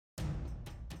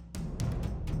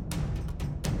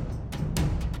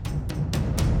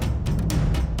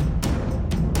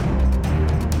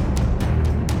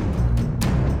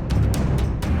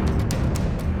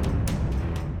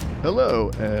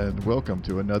Hello, and welcome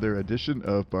to another edition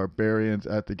of Barbarians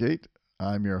at the Gate.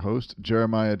 I'm your host,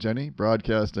 Jeremiah Jenny,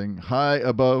 broadcasting high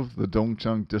above the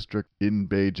Dongcheng district in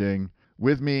Beijing.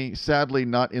 With me, sadly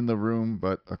not in the room,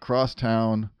 but across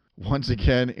town, once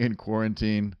again in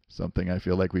quarantine, something I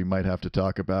feel like we might have to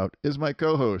talk about, is my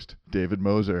co-host, David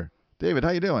Moser. David,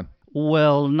 how you doing?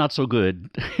 Well, not so good.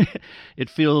 It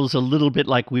feels a little bit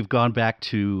like we've gone back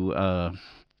to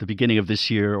the beginning of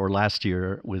this year or last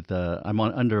year with I'm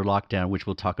under lockdown, which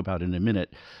we'll talk about in a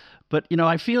minute. But,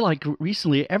 I feel like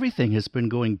recently everything has been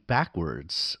going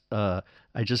backwards. I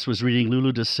just was reading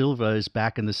Lula da Silva is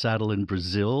back in the saddle in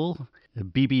Brazil.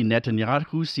 Bibi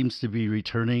Netanyahu seems to be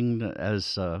returning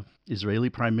as Israeli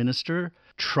prime minister.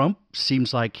 Trump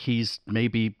seems like he's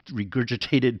maybe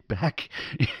regurgitated back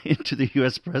into the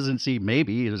U.S. presidency.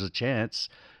 Maybe there's a chance.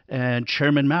 And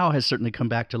Chairman Mao has certainly come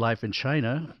back to life in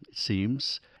China, it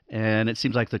seems. And it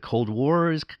seems like the Cold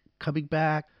War is coming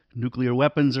back. Nuclear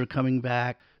weapons are coming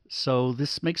back. So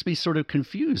this makes me sort of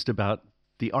confused about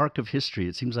the arc of history.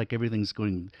 It seems like everything's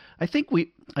going... I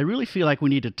really feel like we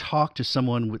need to talk to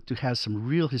someone who has some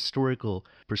real historical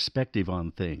perspective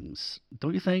on things.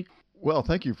 Don't you think? Well,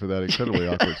 thank you for that incredibly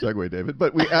awkward segue, David.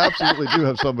 But we absolutely do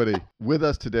have somebody. With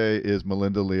us today is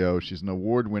Melinda Liu. She's an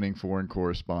award-winning foreign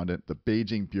correspondent, the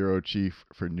Beijing bureau chief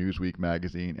for Newsweek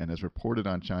magazine, and has reported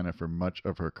on China for much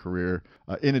of her career.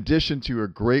 In addition to her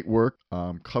great work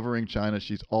covering China,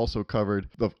 she's also covered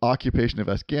the occupation of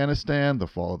Afghanistan, the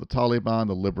fall of the Taliban,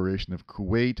 the liberation of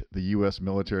Kuwait, the U.S.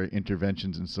 military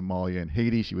interventions in Somalia and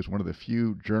Haiti. She was one of the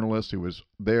few journalists who was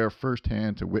there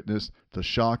firsthand to witness the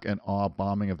shock and awe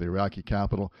bombing of the Iraqi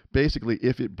capital. Basically,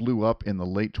 if it blew up in the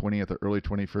late 20th or early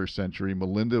 21st century,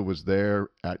 Melinda was there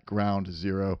at ground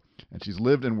zero, and she's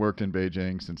lived and worked in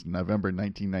Beijing since November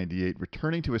 1998,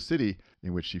 returning to a city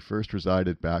in which she first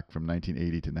resided back from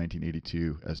 1980 to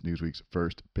 1982 as Newsweek's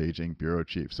first Beijing bureau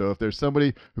chief. So if there's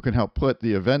somebody who can help put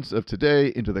the events of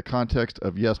today into the context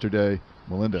of yesterday,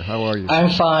 Melinda, how are you? I'm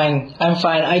fine.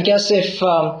 I guess if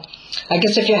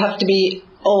you have to be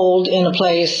old in a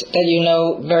place that you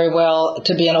know very well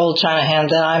to be an old China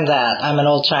hand, then I'm that. I'm an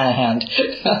old China hand.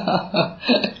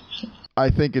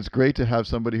 I think it's great to have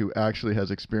somebody who actually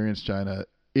has experienced China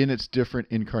in its different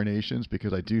incarnations,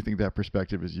 because I do think that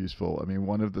perspective is useful. I mean,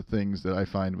 one of the things that I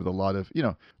find with a lot of,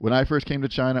 when I first came to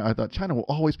China, I thought China will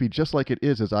always be just like it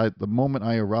is the moment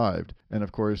I arrived. And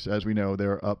of course, as we know,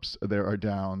 there are ups, there are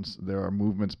downs, there are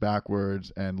movements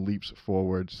backwards and leaps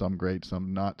forward, some great,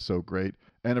 some not so great.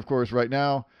 And of course, right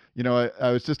now,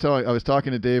 I was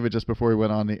talking to David just before we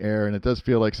went on the air, and it does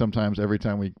feel like sometimes every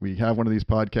time we have one of these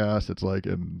podcasts, it's like,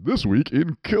 and this week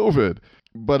in COVID.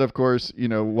 But of course,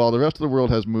 while the rest of the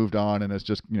world has moved on and is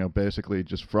just, basically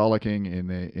just frolicking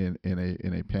in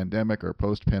a pandemic or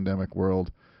post-pandemic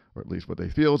world, or at least what they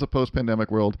feel is a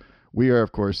post-pandemic world, we are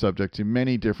of course subject to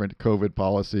many different COVID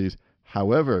policies.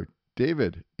 However,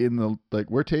 David,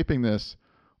 we're taping this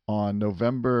on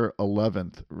November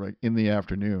 11th, right in the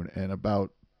afternoon, and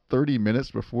about 30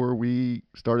 minutes before we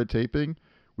started taping,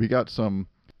 we got some,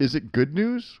 is it good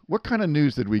news? What kind of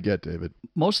news did we get, David?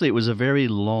 Mostly it was a very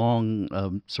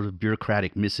long sort of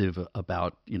bureaucratic missive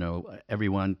about,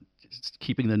 everyone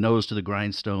keeping the nose to the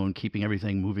grindstone, keeping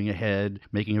everything moving ahead,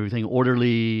 making everything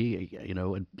orderly,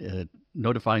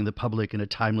 notifying the public in a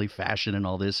timely fashion and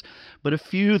all this. But a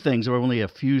few things, or only a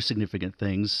few significant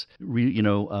things,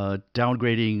 downgrading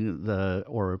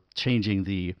or changing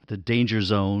the danger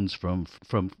zones from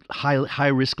high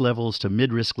risk levels to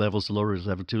mid risk levels to low risk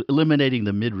levels, to eliminating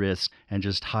the mid risk and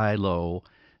just high low.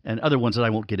 And other ones that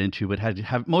I won't get into, but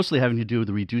mostly having to do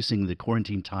with reducing the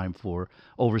quarantine time for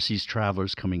overseas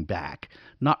travelers coming back.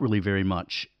 Not really very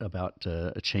much about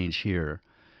a change here.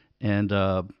 And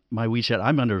my WeChat,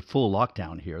 I'm under full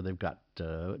lockdown here. They've got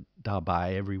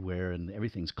Dabai everywhere, and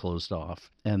everything's closed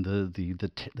off. And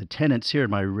the tenants here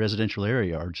in my residential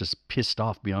area are just pissed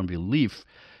off beyond belief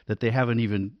that they haven't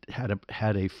even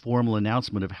had a formal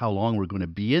announcement of how long we're going to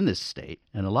be in this state.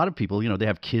 And a lot of people, they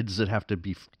have kids that have to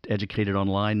be educated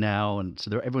online now, and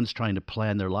so everyone's trying to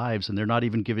plan their lives, and they're not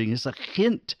even giving us a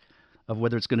hint of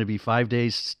whether it's going to be 5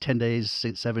 days, 10 days,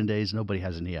 7 days. Nobody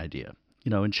has any idea.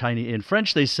 In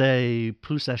French they say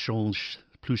plus ça change,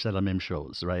 plus c'est la même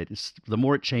chose, right? The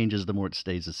more it changes, the more it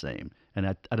stays the same. And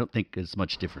I don't think it's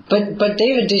much different. But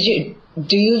David, do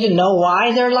you even know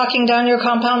why they're locking down your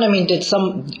compound? I mean,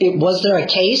 was there a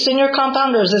case in your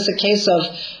compound, or is this a case of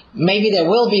maybe there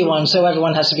will be one, so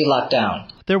everyone has to be locked down?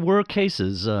 There were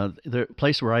cases. The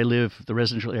place where I live, the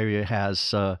residential area,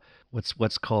 has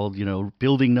what's called,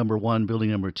 building number 1,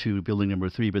 building number 2, building number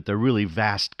 3, but they're really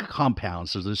vast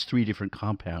compounds. So there's 3 different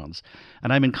compounds.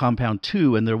 And I'm in compound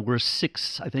 2, and there were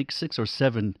 6 or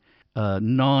 7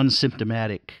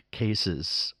 non-symptomatic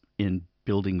cases in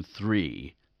Building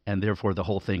 3, and therefore the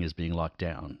whole thing is being locked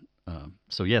down.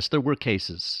 So yes, there were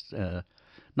cases,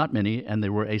 not many, and they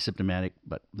were asymptomatic,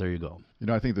 but there you go.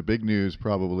 I think the big news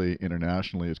probably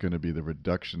internationally is going to be the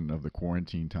reduction of the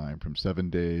quarantine time from 7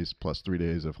 days plus 3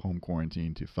 days of home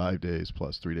quarantine to 5 days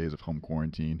plus 3 days of home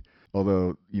quarantine.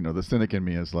 Although, the cynic in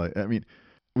me is like,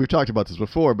 we've talked about this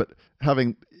before, but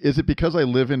is it because I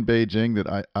live in Beijing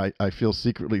that I feel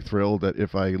secretly thrilled that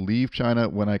if I leave China,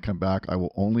 when I come back, I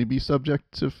will only be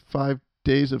subject to 5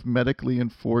 days of medically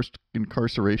enforced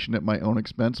incarceration at my own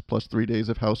expense plus 3 days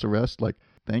of house arrest? Like,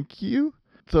 thank you.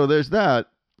 So there's that.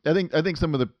 I think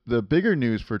some of the bigger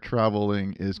news for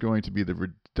traveling is going to be the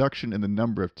reduction in the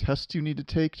number of tests you need to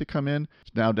take to come in.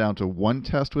 It's now down to 1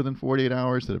 test within 48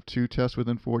 hours instead of 2 tests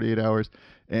within 48 hours.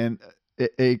 And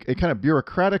a kind of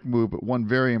bureaucratic move, but one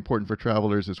very important for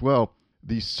travelers as well,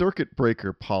 the circuit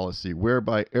breaker policy,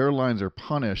 whereby airlines are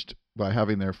punished by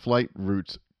having their flight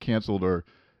routes canceled or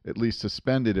at least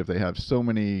suspended if they have so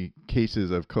many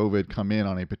cases of COVID come in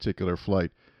on a particular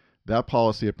flight. That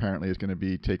policy apparently is going to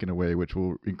be taken away, which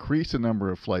will increase the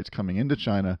number of flights coming into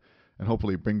China and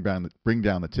hopefully bring down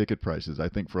the ticket prices. I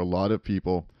think for a lot of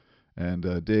people, and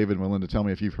David and Melinda, tell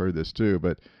me if you've heard this too,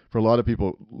 but for a lot of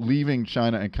people leaving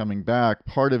China and coming back,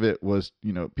 part of it was,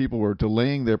 people were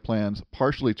delaying their plans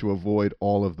partially to avoid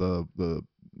all of the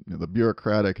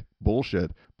bureaucratic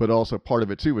bullshit, but also part of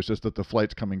it too was just that the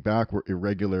flights coming back were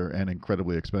irregular and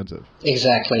incredibly expensive.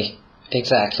 Exactly.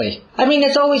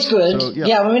 It's always good. So,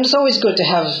 it's always good to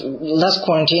have less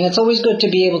quarantine. It's always good to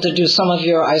be able to do some of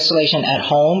your isolation at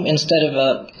home instead of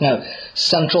a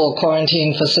central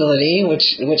quarantine facility,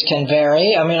 which can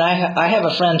vary. I have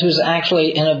a friend who's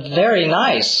actually in a very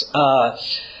nice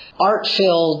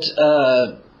art-filled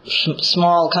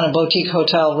small kind of boutique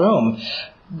hotel room.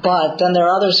 But then there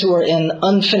are others who are in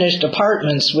unfinished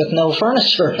apartments with no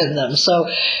furniture in them. So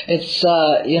it's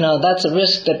that's a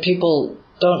risk that people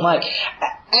don't like.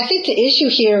 I think the issue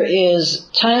here is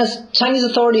Chinese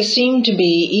authorities seem to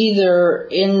be either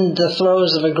in the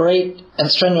throes of a great and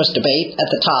strenuous debate at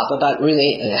the top about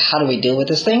really how do we deal with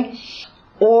this thing,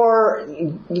 or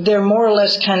they're more or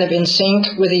less kind of in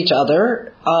sync with each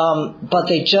other, but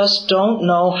they just don't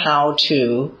know how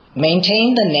to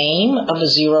maintain the name of a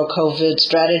zero COVID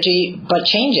strategy, but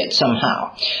change it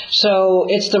somehow. So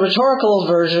it's the rhetorical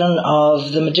version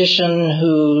of the magician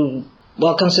who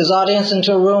welcomes his audience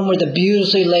into a room with a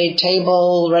beautifully laid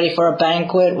table, ready for a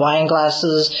banquet, wine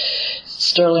glasses,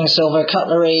 sterling silver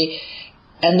cutlery,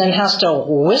 and then has to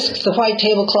whisk the white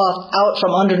tablecloth out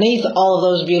from underneath all of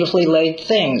those beautifully laid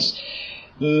things.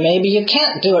 Maybe you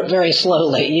can't do it very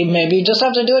slowly. Maybe you just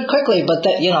have to do it quickly, but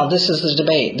this is the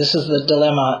debate. This is the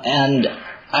dilemma, and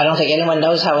I don't think anyone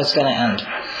knows how it's going to end.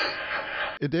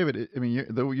 David,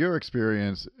 your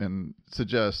experience and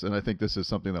suggests, and I think this is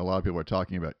something that a lot of people are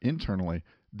talking about internally,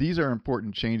 these are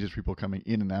important changes for people coming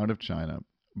in and out of China.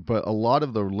 But a lot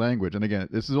of the language, and again,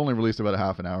 this is only released about a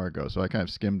half an hour ago, so I kind of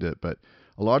skimmed it, but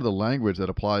a lot of the language that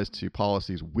applies to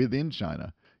policies within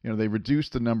China, they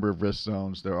reduced the number of risk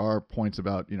zones. There are points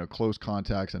about, close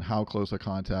contacts and how close a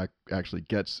contact actually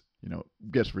gets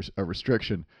a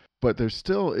restriction. But there's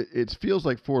still, it feels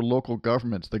like for local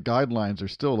governments, the guidelines are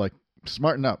still like,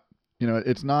 smarten up.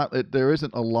 There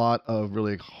isn't a lot of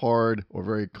really hard or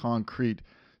very concrete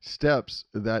steps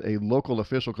that a local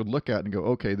official could look at and go,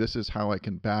 okay, this is how I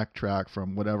can backtrack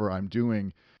from whatever I'm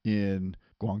doing in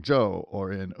Guangzhou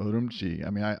or in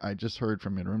Urumqi. I just heard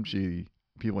from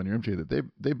people in Urumqi that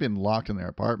they've been locked in their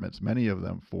apartments, many of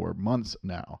them for months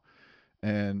now.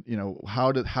 And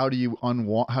how do you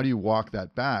walk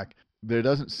that back? There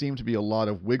doesn't seem to be a lot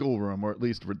of wiggle room, or at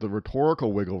least the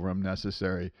rhetorical wiggle room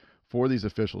necessary for these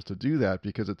officials to do that,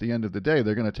 because at the end of the day,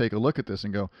 they're going to take a look at this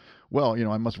and go, well,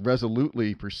 I must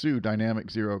resolutely pursue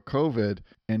dynamic zero COVID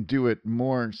and do it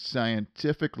more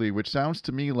scientifically, which sounds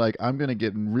to me like I'm going to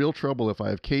get in real trouble if I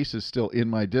have cases still in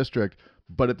my district.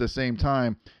 But at the same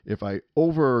time, if I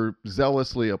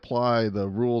overzealously apply the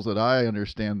rules that I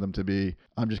understand them to be,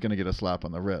 I'm just going to get a slap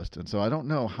on the wrist. And so I don't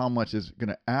know how much is going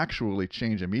to actually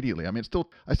change immediately. I still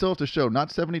have to show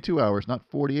not 72 hours, not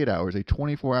 48 hours, a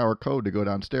 24-hour code to go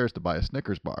downstairs to buy a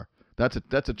Snickers bar.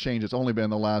 That's a change that's only been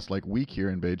the last week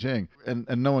here in Beijing, and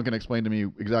no one can explain to me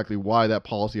exactly why that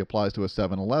policy applies to a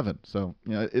 7-Eleven. So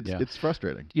it's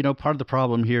frustrating. Part of the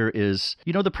problem here is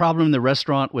the problem in the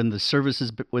restaurant when the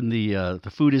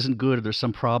food isn't good or there's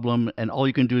some problem, and all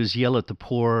you can do is yell at the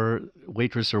poor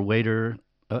waitress or waiter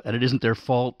and it isn't their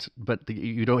fault, but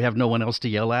you don't have no one else to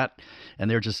yell at, and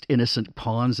they're just innocent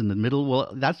pawns in the middle.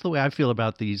 Well, that's the way I feel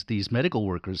about these medical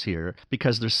workers here,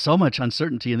 because there's so much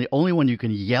uncertainty, and the only one you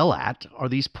can yell at are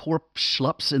these poor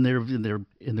schlups in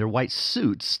their white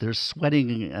suits. They're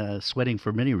sweating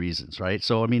for many reasons, right?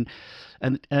 So I mean,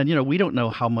 and we don't know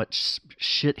how much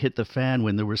shit hit the fan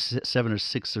when there were 6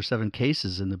 or 7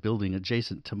 cases in the building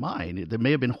adjacent to mine. It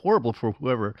may have been horrible for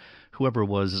whoever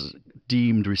was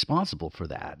deemed responsible for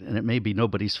that, and it may be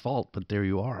nobody's fault, but there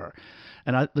you are.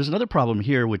 And there's another problem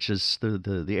here, which is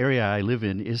the area I live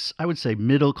in is, I would say,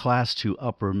 middle class to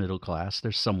upper middle class.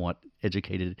 They're somewhat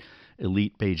educated,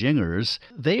 elite Beijingers.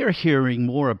 They are hearing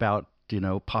more about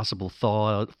possible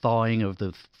thawing of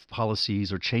the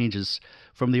policies or changes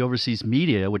from the overseas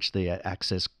media, which they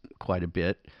access quite a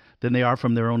bit, than they are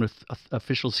from their own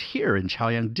officials here in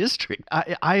Chaoyang District.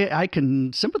 I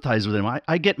can sympathize with them.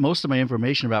 I get most of my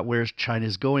information about where China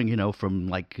is going, from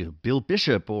like Bill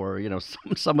Bishop or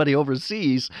somebody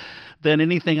overseas, than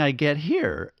anything I get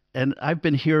here. And I've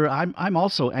been here. I'm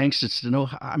also anxious to know.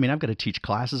 I mean, I've got to teach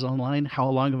classes online. How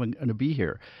long am I going to be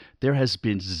here? There has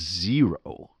been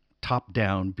zero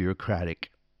top-down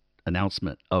bureaucratic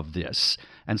announcement of this,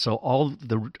 and so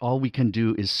all we can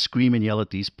do is scream and yell at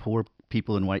these poor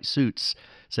people in white suits,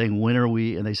 saying, "When are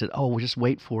we?" And they said, "Oh, we'll just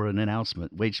wait for an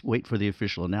announcement. Wait for the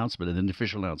official announcement." And then the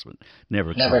official announcement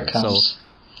never comes.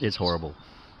 So it's horrible.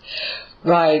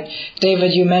 Right,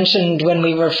 David. You mentioned when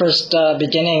we were first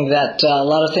beginning that a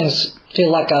lot of things feel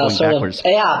like a sort backwards.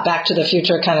 Of Back to the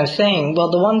Future kind of thing.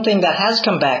 Well, the one thing that has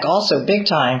come back also big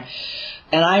time,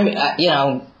 and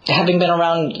I'm having been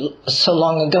around so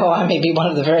long ago, I may be one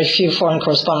of the very few foreign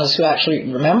correspondents who actually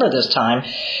remember this time,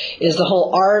 is the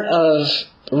whole art of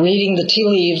reading the tea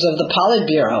leaves of the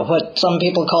Politburo, what some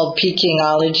people call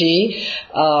Pekingology.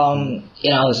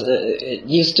 It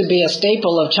used to be a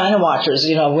staple of China watchers,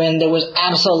 when there was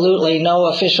absolutely no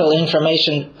official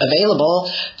information available.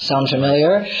 Sound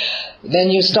familiar?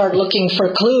 Then you start looking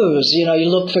for clues. You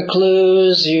look for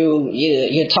clues.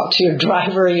 You talk to your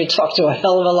driver. You talk to a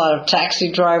hell of a lot of taxi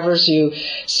drivers. You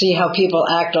see how people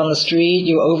act on the street.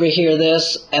 You overhear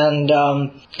this and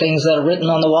things that are written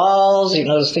on the walls. You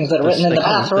notice things that are written in the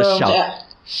bathroom.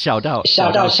 Shout out.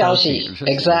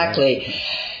 Exactly.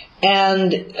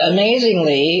 And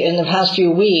amazingly, in the past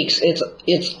few weeks, it's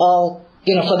all.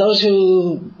 For those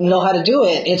who know how to do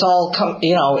it, it's all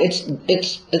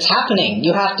it's happening.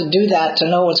 You have to do that to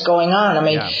know what's going on. I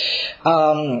mean,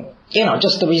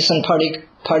 just the recent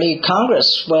party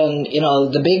Congress, when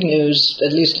the big news,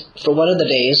 at least for one of the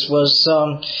days, was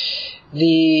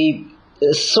the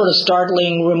sort of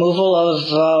startling removal of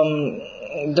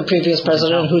the previous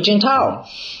president Hu Jintao.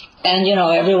 And,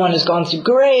 everyone has gone through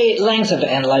great lengths of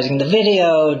analyzing the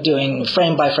video, doing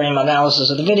frame-by-frame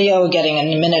analysis of the video, getting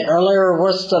a minute earlier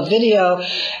worth of video,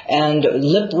 and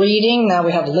lip reading. Now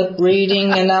we have lip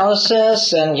reading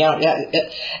analysis, and,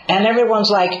 and everyone's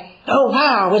like, oh,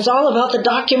 wow, it's all about the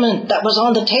document that was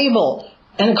on the table.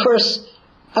 And, of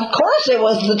course it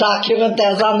was the document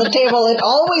that's on the table. It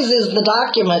always is the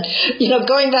document.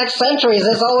 Going back centuries,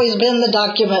 it's always been the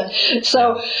document.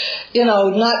 So,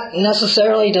 not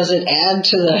necessarily does it add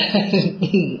to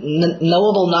the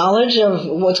knowable knowledge of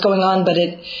what's going on, but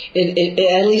it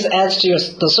at least adds to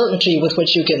the certainty with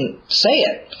which you can say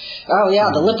it. Oh,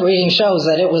 yeah, the lip reading shows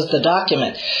that it was the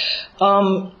document.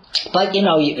 But,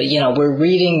 we're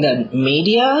reading the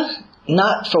media,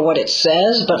 not for what it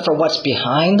says, but for what's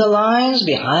behind the lines,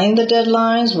 behind the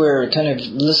deadlines. We're kind of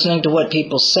listening to what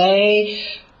people say,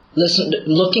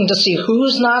 looking to see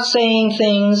who's not saying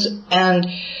things, and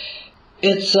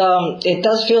it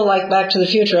does feel like Back to the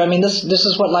Future. I mean, this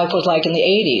is what life was like in the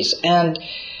 80s, and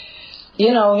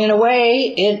in a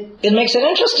way, it makes it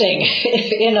interesting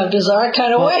in a bizarre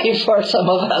kind of way for some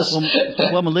of us.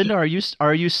 Well, Melinda, are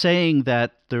you saying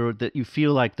that that you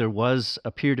feel like there was a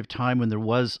period of time when there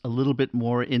was a little bit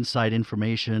more inside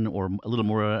information or a little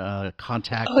more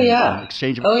contact and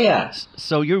exchange? Oh, yeah.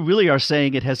 So you really are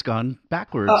saying it has gone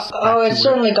backwards. It's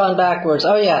certainly gone backwards.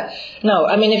 Oh, yeah. No,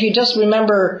 I mean, if you just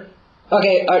remember,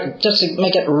 just to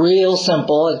make it real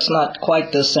simple, it's not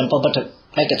quite this simple, but to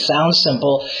make it sound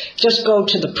simple, just go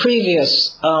to the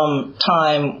previous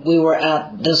time we were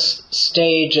at this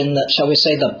stage in the, shall we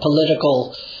say, the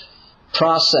political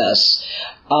process,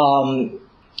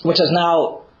 which is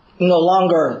now no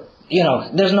longer,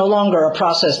 there's no longer a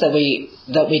process that we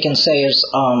can say is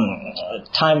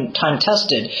time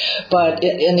tested. But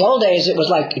in the old days, it was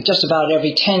like just about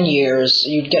every 10 years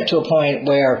you'd get to a point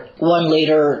where one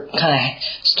leader kind of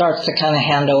starts to kind of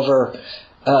hand over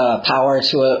power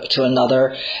to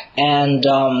another, and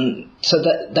so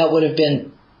that would have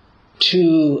been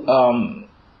two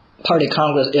party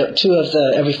congress, two of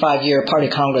the every 5-year party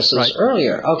congresses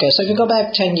earlier. Okay, so if you go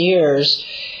back 10 years,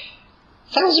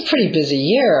 that was a pretty busy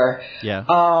year. Yeah.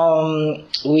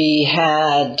 We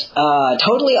had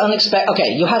totally unexpected.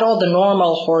 Okay, you had all the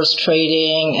normal horse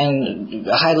trading and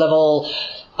high-level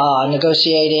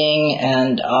negotiating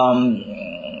and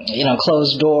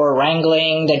closed door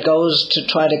wrangling that goes to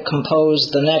try to compose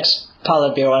the next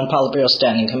Politburo and Politburo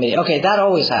Standing Committee. Okay, that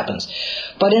always happens.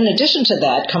 But in addition to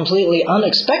that, completely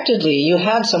unexpectedly, you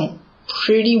had some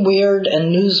pretty weird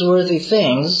and newsworthy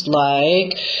things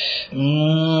like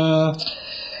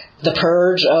the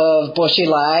purge of Bo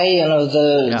Xilai,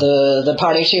 the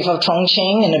party chief of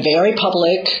Chongqing, in a very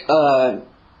public,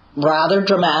 rather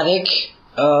dramatic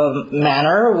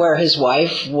manner, where his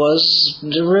wife was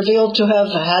revealed to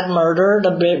have had murdered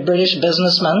a British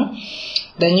businessman.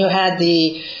 Then you had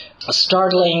the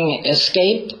startling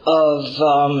escape of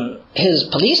his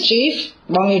police chief,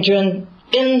 Wang Yijun,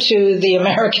 into the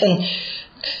American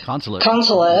consulate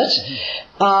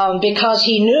because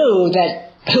he knew that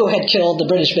who had killed the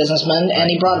British businessman, and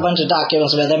he brought a bunch of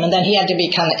documents with him, and then he had to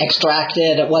be kind of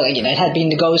extracted. Well, it had been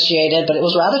negotiated, but it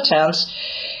was rather tense.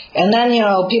 And then,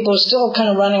 people were still kind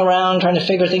of running around trying to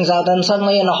figure things out. Then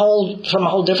suddenly, from a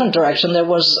whole different direction, there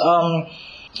was,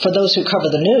 for those who cover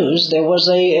the news, there was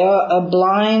a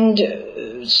blind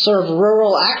sort of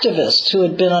rural activist who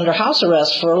had been under house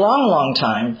arrest for a long, long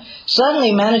time,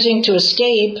 suddenly managing to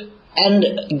escape and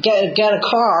get a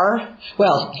car.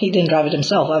 Well, he didn't drive it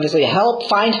himself, obviously.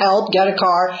 Find help, get a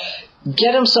car,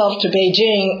 get himself to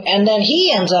Beijing, and then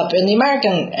he ends up in the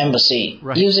American embassy,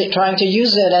 trying to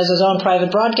use it as his own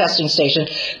private broadcasting station.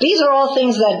 These are all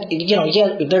things that,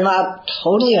 they're not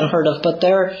totally unheard of, but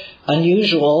they're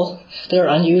unusual. They're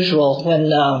unusual when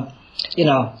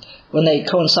they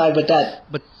coincide with that.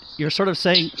 But you're sort of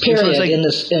saying in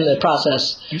the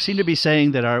process. You seem to be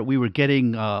saying that we were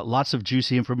getting lots of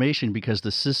juicy information because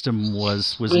the system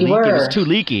was leaky. It was too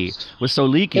leaky. Was so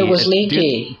leaky. It was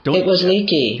leaky. It was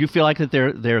leaky. Do you feel like that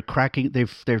they're cracking?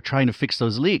 They're trying to fix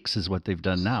those leaks? Is what they've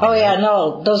done now? Oh yeah,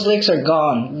 no, those leaks are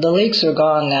gone. The leaks are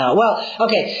gone now. Well,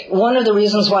 okay. One of the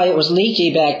reasons why it was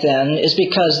leaky back then is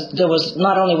because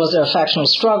not only was there a factional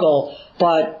struggle,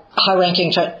 but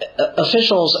high-ranking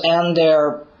officials and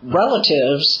their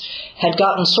relatives had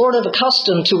gotten sort of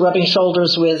accustomed to rubbing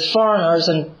shoulders with foreigners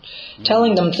and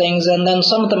telling them things, and then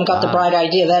some of them got the bright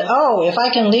idea that, if I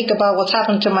can leak about what's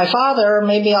happened to my father,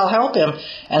 maybe I'll help him.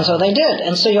 And so they did.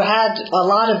 And so you had a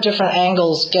lot of different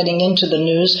angles getting into the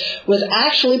news with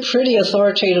actually pretty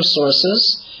authoritative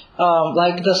sources.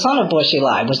 Like the son of Bo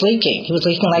Xilai was leaking. He was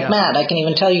leaking like mad. I can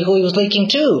even tell you who he was leaking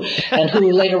to, and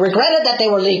who later regretted that they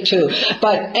were leaked to.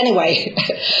 But anyway,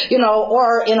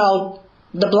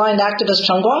 the blind activist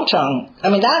Chen Guangcheng. I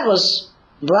mean, that was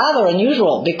rather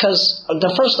unusual, because the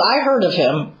first I heard of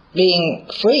him being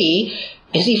free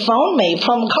is he phoned me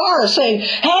from a car saying,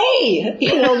 "Hey,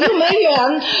 Liu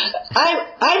Meiyan,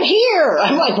 I'm here."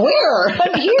 I'm like, "Where?"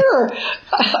 "I'm here.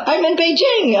 I'm in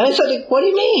Beijing." And I said, "What do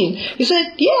you mean?" He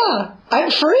said, "Yeah,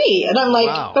 I'm free." And I'm like,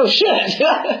 wow. "Oh shit."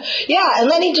 Yeah, and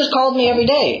then he just called me every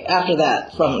day after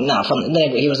that.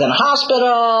 He was in a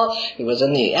hospital, he was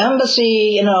in the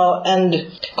embassy, and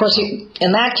of course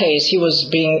in that case he was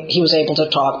able to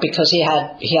talk because he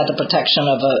had the protection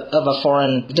of a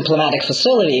foreign diplomatic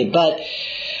facility, but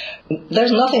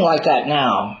there's nothing like that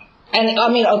now. And I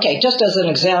mean, okay, just as an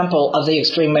example of the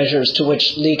extreme measures to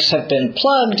which leaks have been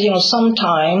plugged,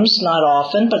 sometimes, not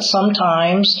often, but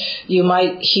sometimes you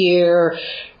might hear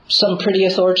some pretty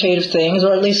authoritative things,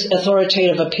 or at least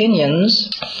authoritative opinions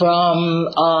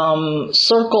from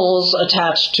circles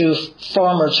attached to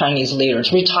former Chinese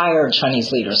leaders, retired Chinese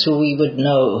leaders, who we would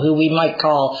know, who we might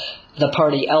call the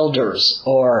party elders,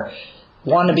 or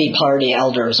wannabe party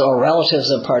elders, or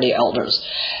relatives of party elders.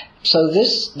 So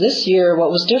this year,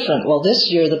 what was different? Well, this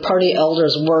year the party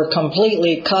elders were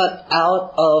completely cut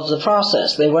out of the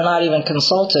process. They were not even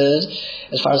consulted,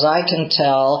 as far as I can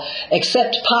tell,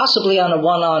 except possibly on a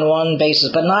one-on-one basis,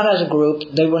 but not as a group.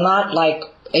 They were not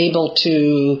able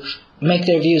to make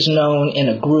their views known in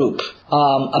a group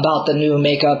about the new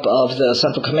makeup of the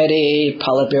Central Committee,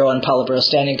 Politburo, and Politburo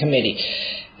Standing Committee.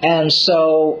 And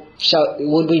so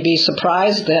would we be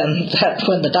surprised then that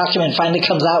when the document finally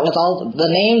comes out with all the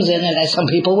names in it, as some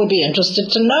people would be interested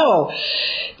to know?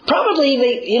 Probably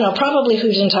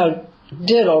Hu Jintao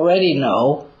did already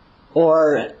know,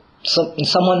 or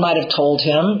someone might have told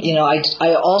him. I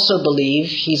also believe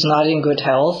he's not in good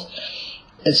health.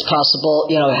 It's possible,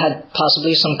 had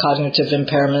possibly some cognitive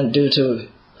impairment due to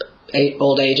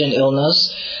old age and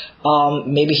illness.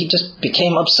 Maybe he just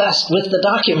became obsessed with the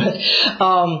document.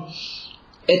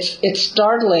 it's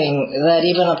startling that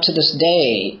even up to this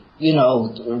day,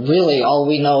 really all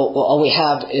we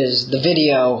have is the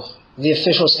video, the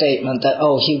official statement that,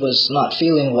 he was not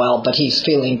feeling well, but he's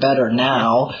feeling better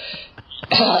now.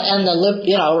 And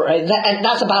and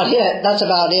that's about it. That's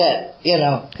about it.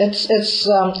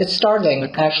 It's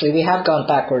startling. Actually, we have gone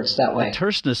backwards that way. The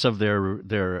terseness of their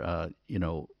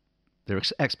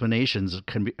explanations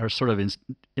are sort of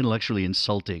intellectually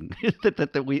insulting.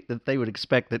 that they would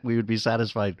expect that we would be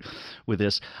satisfied with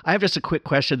this. I have just a quick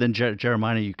question. Then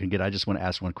Jeremiah, you can get. I just want to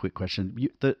ask one quick question.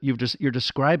 You're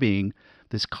describing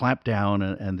this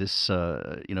clampdown and this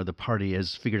the party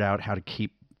has figured out how to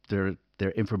keep their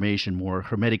information more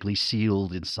hermetically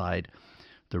sealed inside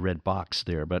the red box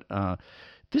there. But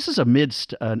this is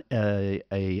amidst a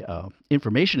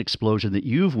information explosion that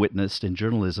you've witnessed in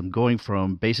journalism, going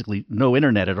from basically no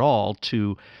internet at all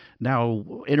to now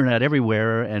internet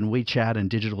everywhere and WeChat and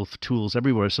digital tools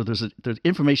everywhere. So the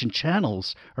information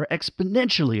channels are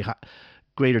exponentially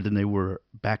greater than they were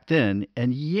back then.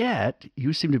 And yet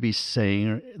you seem to be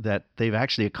saying that they've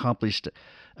actually accomplished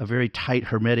a very tight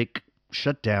hermetic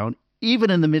shutdown, even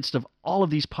in the midst of all of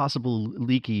these possible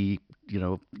leaky,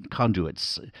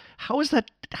 conduits. How is that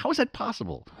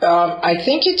possible? I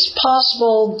think it's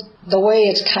possible the way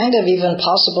it's kind of even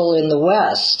possible in the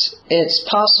West. It's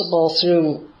possible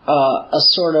through a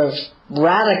sort of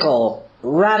radical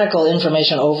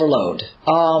information overload.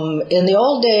 In the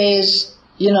old days,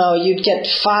 you'd get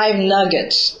 5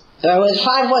 nuggets. With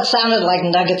 5 what sounded like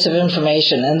nuggets of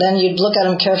information, and then you'd look at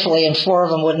them carefully, and 4 of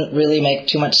them wouldn't really make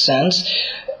too much sense.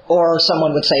 Or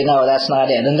someone would say, no, that's not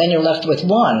it. And then you're left with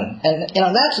 1. And,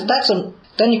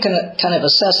 then you can kind of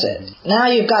assess it. Now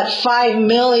you've got 5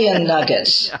 million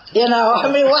nuggets. How do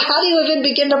you even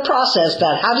begin to process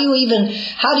that? How do you even,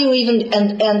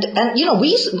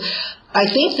 I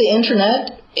think the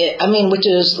internet, which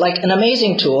is like an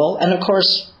amazing tool. And of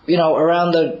course,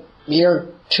 around the year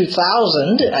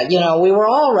 2000, we were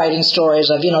all writing stories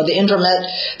of, the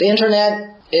internet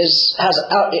has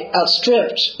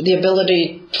outstripped the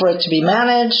ability for it to be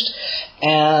managed,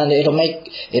 and it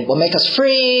will make us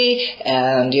free,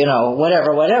 and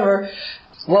whatever.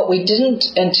 What we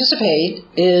didn't anticipate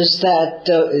is that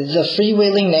the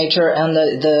freewheeling nature and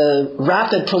the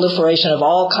rapid proliferation of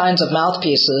all kinds of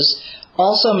mouthpieces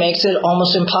also makes it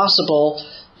almost impossible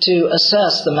to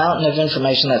assess the mountain of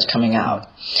information that's coming out.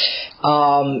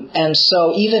 And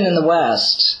so even in the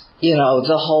West,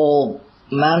 the whole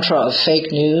mantra of fake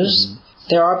news,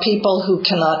 there are people who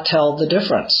cannot tell the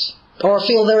difference or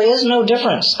feel there is no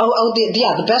difference.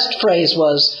 The best phrase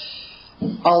was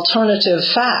alternative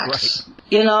facts.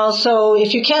 Right. So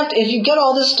if you get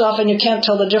all this stuff and you can't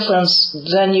tell the difference,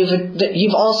 then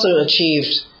you've also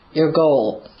achieved your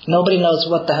goal. Nobody knows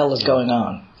what the hell is going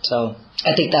on. So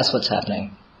I think that's what's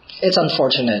happening. It's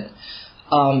unfortunate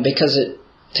because it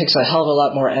takes a hell of a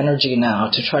lot more energy now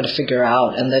to try to figure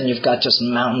out, and then you've got just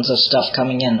mountains of stuff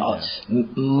coming in,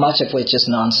 much of which is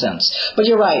nonsense. But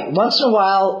you're right. Once in a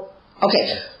while,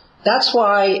 that's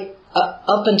why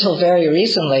up until very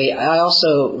recently, I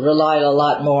also relied a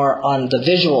lot more on the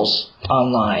visuals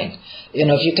online.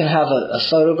 If you can have a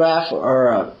photograph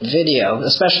or a video,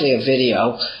 especially a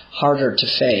video, harder to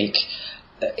fake,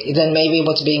 then maybe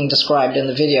what's being described in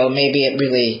the video, maybe it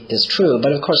really is true.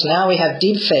 But of course now we have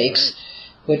deep fakes,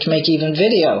 which make even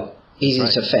video easy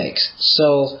to fake.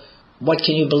 So what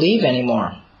can you believe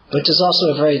anymore? Which is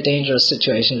also a very dangerous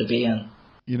situation to be in.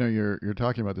 You're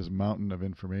talking about this mountain of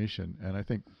information, and I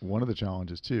think one of the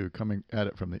challenges too, coming at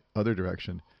it from the other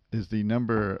direction, is the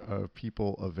number of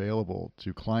people available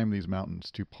to climb these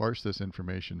mountains, to parse this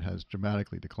information, has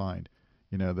dramatically declined.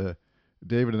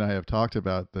 David and I have talked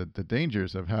about the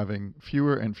dangers of having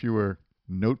fewer and fewer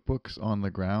notebooks on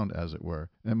the ground, as it were.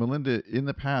 And Melinda, in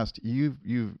the past, you've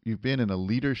been in a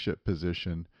leadership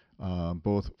position,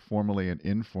 both formally and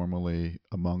informally,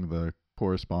 among the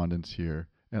correspondents here.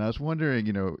 And I was wondering,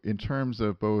 in terms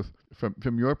of both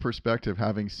from your perspective,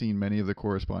 having seen many of the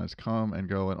correspondents come and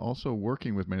go, and also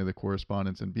working with many of the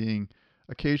correspondents and being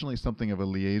occasionally something of a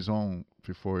liaison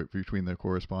between the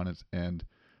correspondents and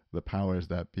the powers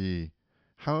that be.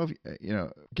 How have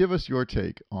give us your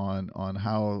take on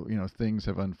how things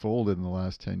have unfolded in the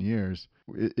last 10 years.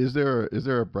 Is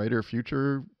there a brighter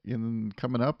future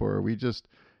coming up, or is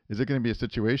it going to be a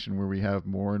situation where we have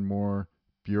more and more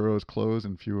bureaus close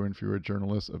and fewer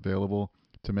journalists available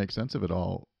to make sense of it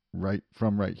all right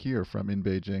here from in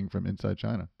Beijing, from inside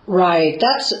China? Right.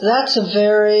 That's a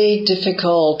very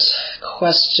difficult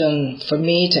question for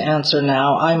me to answer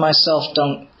now. I myself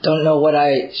don't know what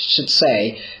I should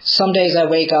say. Some days I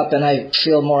wake up and I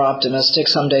feel more optimistic.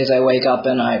 Some days I wake up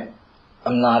and I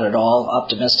I'm not at all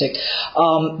optimistic.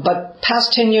 But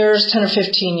past 10 or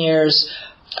 15 years,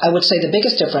 I would say the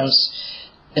biggest difference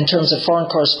in terms of foreign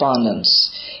correspondence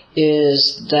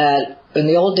is that in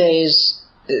the old days,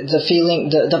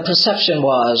 the perception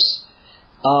was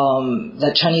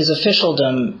that Chinese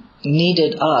officialdom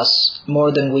needed us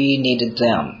more than we needed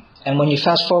them. And when you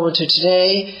fast forward to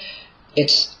today,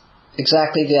 it's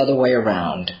exactly the other way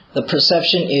around. The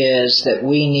perception is that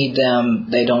we need them,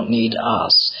 they don't need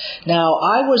us. Now,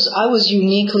 I was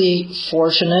uniquely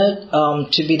fortunate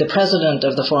to be the president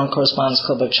of the Foreign Correspondents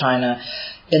Club of China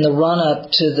in the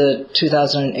run-up to the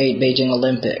 2008 Beijing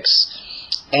Olympics.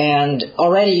 And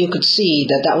already you could see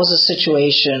that was a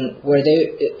situation where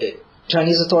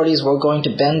Chinese authorities were going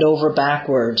to bend over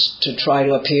backwards to try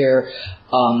to appear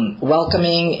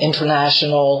welcoming,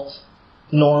 international,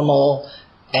 normal,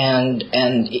 and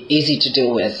easy to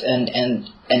deal with,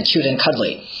 and cute and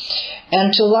cuddly.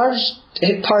 And to a large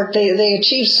part, they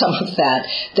achieved some of that.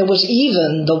 There was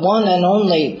even the one and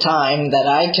only time that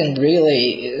I can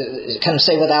really kind of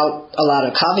say without a lot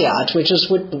of caveat, which is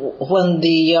when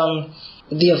the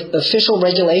official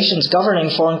regulations governing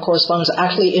foreign correspondence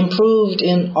actually improved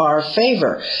in our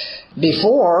favor.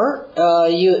 Before,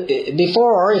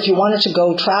 if you wanted to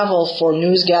go travel for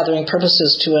news gathering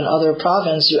purposes to another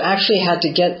province, you actually had to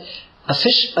get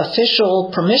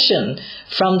official permission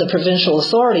from the provincial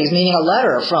authorities, meaning a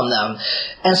letter from them.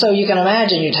 And so you can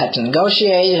imagine you'd have to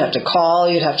negotiate, you'd have to call,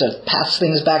 you'd have to pass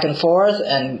things back and forth,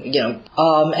 and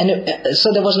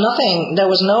so there was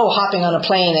no hopping on a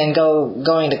plane and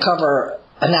going to cover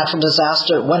a natural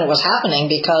disaster when it was happening,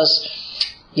 because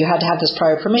you had to have this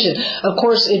prior permission. Of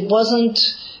course, it wasn't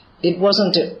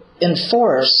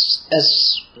enforced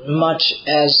as much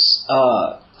as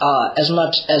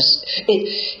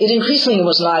it increasingly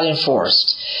was not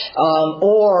enforced.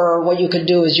 Or what you could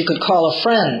do is you could call a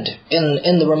friend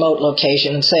in the remote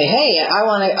location and say, "Hey, I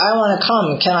want to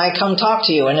come. Can I come talk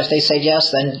to you?" And if they say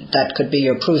yes, then that could be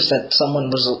your proof that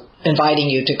someone was inviting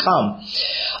you to come.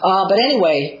 But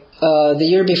anyway, the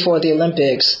year before the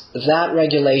Olympics, that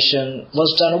regulation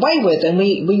was done away with, and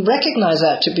we recognize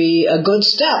that to be a good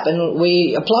step, and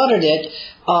we applauded it.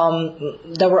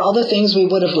 There were other things we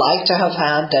would have liked to have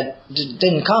had that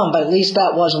didn't come, but at least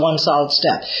that was one solid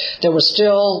step. There were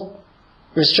still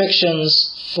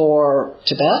restrictions for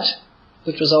Tibet,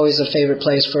 which was always a favorite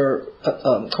place for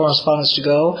correspondents to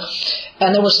go.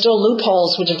 And there were still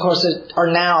loopholes, which of course are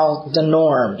now the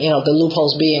norm. The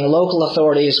loopholes being local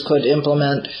authorities could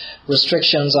implement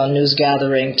restrictions on news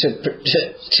gathering to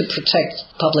protect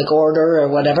public order or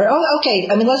whatever. Oh, okay,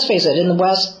 I mean, let's face it, in the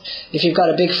West, if you've got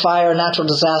a big fire, natural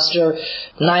disaster,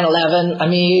 9/11, I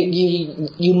mean,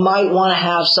 you might want to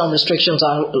have some restrictions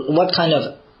on what kind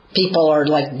of people are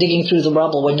like digging through the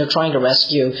rubble when you're trying to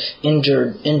rescue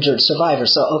injured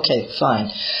survivors. So okay,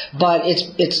 fine, but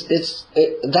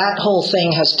that whole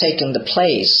thing has taken the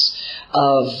place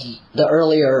of the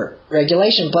earlier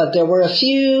regulation. But there were a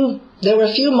few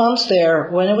months there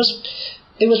when it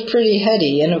was pretty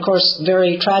heady, and of course,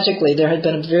 very tragically, there had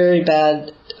been a very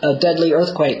bad, deadly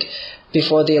earthquake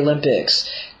before the Olympics.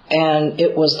 And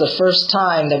it was the first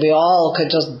time that we all could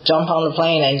just jump on the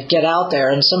plane and get out there.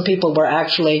 And some people were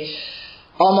actually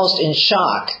almost in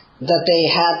shock that they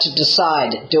had to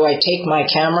decide, do I take my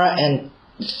camera and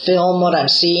film what I'm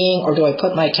seeing, or do I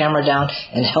put my camera down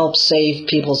and help save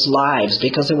people's lives?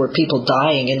 Because there were people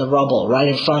dying in the rubble right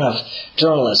in front of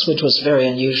journalists, which was a very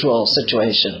unusual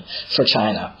situation for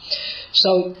China.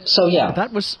 So yeah.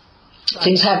 That was...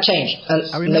 Things have changed.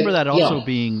 I remember that also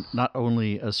being not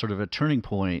only a sort of a turning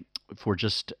point for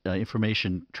just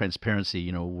information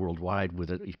transparency, worldwide with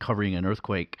it covering an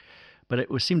earthquake, but it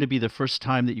seemed to be the first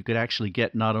time that you could actually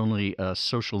get not only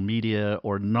social media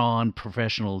or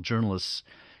non-professional journalists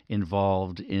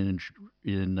involved in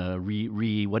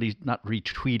not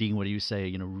retweeting, what do you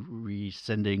say,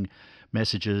 resending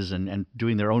messages and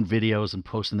doing their own videos and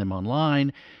posting them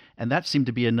online. And that seemed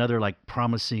to be another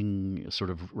promising sort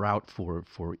of route for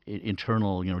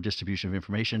internal, distribution of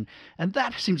information. And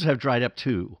that seems to have dried up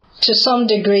too. To some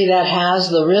degree that has.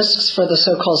 The risks for the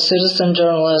so-called citizen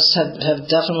journalists have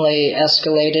definitely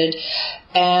escalated.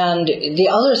 And the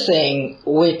other thing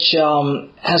which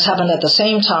has happened at the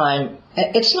same time,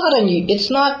 it's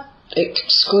not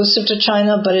exclusive to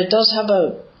China, but it does have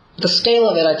the scale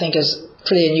of it, I think, is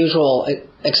pretty unusual,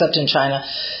 except in China,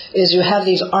 is you have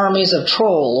these armies of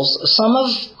trolls, some of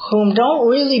whom don't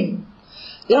really,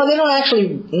 they don't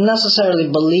actually necessarily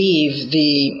believe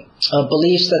the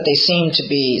beliefs that they seem to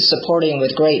be supporting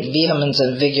with great vehemence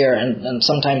and vigor, and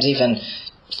sometimes even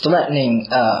threatening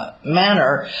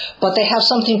manner, but they have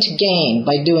something to gain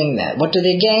by doing that. What do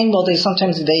they gain? Well,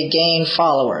 sometimes they gain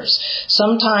followers.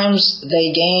 Sometimes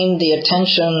they gain the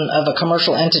attention of a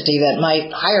commercial entity that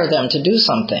might hire them to do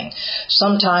something.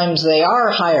 Sometimes they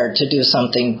are hired to do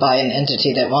something by an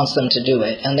entity that wants them to do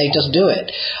it, and they just do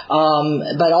it.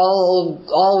 But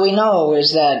all we know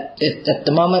is that at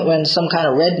the moment when some kind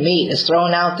of red meat is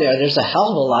thrown out there, there's a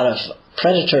hell of a lot of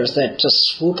predators that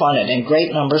just swoop on it in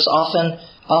great numbers, often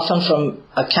from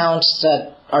accounts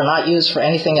that are not used for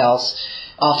anything else,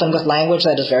 often with language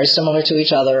that is very similar to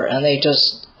each other, and they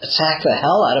just attack the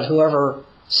hell out of whoever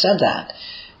said that.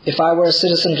 If I were a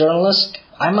citizen journalist,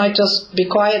 I might just be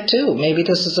quiet too. Maybe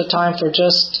this is a time for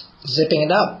just zipping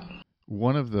it up.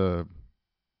 One of the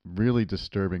really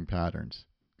disturbing patterns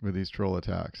with these troll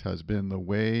attacks has been the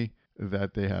way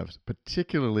that they have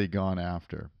particularly gone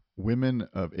after women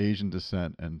of Asian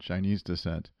descent and Chinese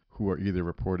descent who are either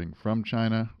reporting from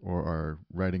China or are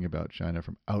writing about China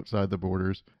from outside the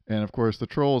borders. And of course, the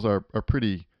trolls are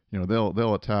pretty,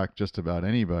 they'll attack just about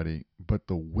anybody, but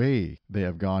the way they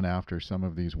have gone after some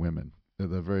of these women,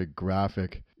 the very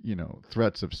graphic,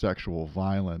 threats of sexual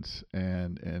violence,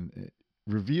 and it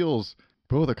reveals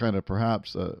both a kind of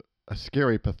perhaps a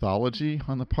scary pathology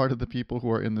on the part of the people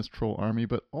who are in this troll army,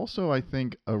 but also, I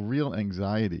think, a real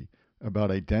anxiety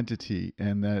about identity,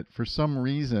 and that for some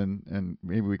reason, and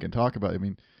maybe we can talk about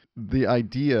it, the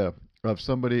idea of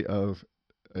somebody of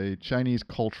a Chinese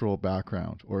cultural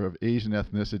background or of Asian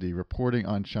ethnicity reporting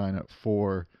on China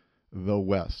for the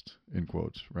West, in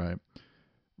quotes, right,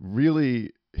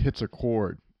 really hits a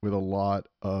chord with a lot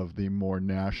of the more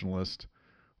nationalist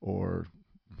or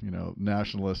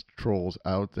nationalist trolls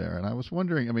out there. And I was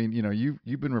wondering,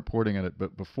 you've been reporting on it,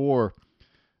 but before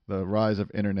the rise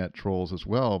of internet trolls as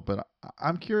well. But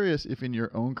I'm curious if in your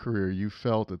own career you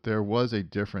felt that there was a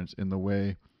difference in the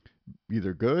way,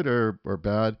 either good or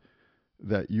bad,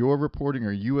 that your reporting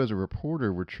or you as a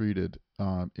reporter were treated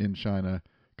in China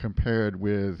compared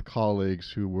with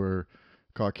colleagues who were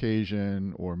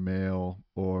Caucasian or male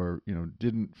or,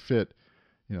 didn't fit,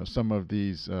 some of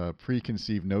these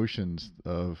preconceived notions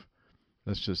of,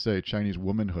 let's just say, Chinese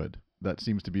womanhood that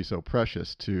seems to be so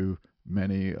precious to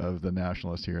many of the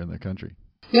nationalists here in the country.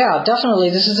 Yeah, definitely.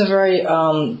 This is a very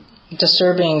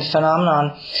disturbing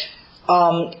phenomenon.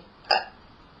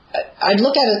 I'd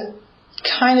look at it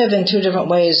kind of in two different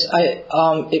ways.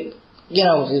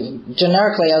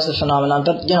 Generically as a phenomenon,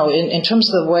 but in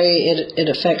terms of the way it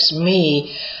affects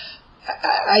me,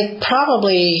 I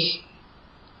probably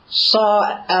saw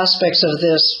aspects of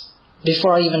this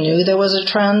before I even knew there was a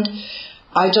trend.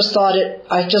 I just thought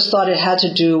it had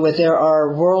to do with there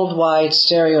are worldwide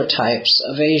stereotypes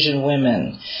of Asian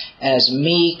women as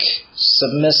meek,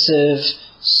 submissive,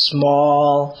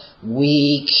 small,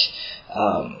 weak,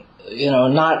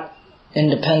 not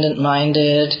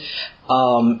independent-minded,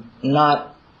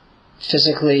 not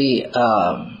physically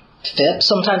fit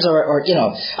sometimes, I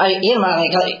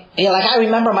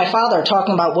remember my father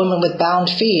talking about women with bound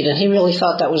feet, and he really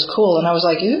thought that was cool, and I was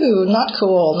like, ooh, not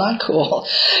cool.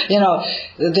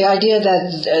 The idea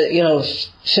that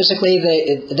physically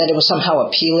that it was somehow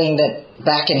appealing that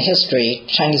back in history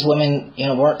Chinese women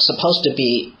weren't supposed to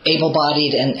be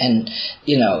able-bodied and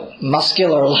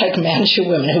muscular like Manchu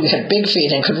women who had big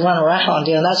feet and could run around,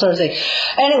 that sort of thing.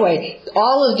 Anyway,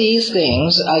 all of these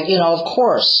things, of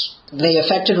course, they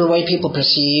affected the way people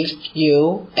perceived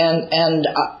you, and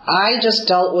I just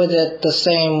dealt with it the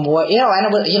same way.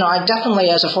 I definitely,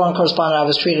 as a foreign correspondent, I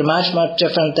was treated much, much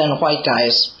different than white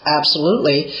guys,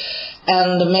 absolutely.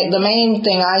 And the main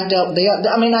thing I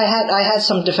had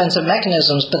some defensive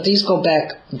mechanisms, but these go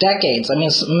back decades.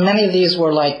 Many of these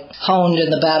were honed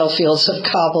in the battlefields of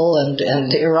Kabul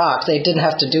and Iraq. They didn't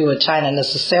have to do with China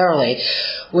necessarily,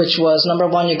 which was, number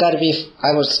one, you got to be,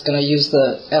 I was going to use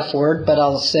the F word, but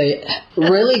I'll say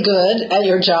really good at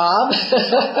your job.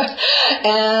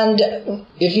 And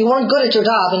if you weren't good at your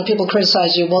job and people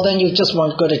criticize you, well, then you just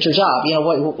weren't good at your job.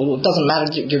 It doesn't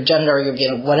matter your gender,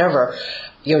 your whatever.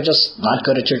 You're just not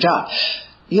good at your job.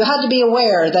 You had to be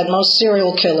aware that most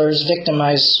serial killers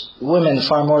victimize women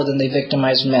far more than they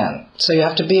victimize men. So you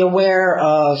have to be aware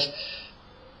of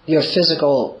your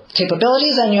physical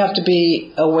capabilities, and you have to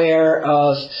be aware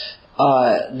of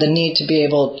the need to be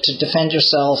able to defend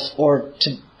yourself or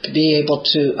to be able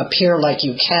to appear like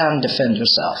you can defend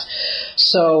yourself.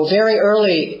 So very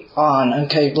early on,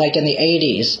 like in the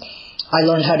 80s, I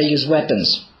learned how to use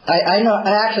weapons. I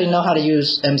actually know how to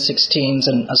use M16s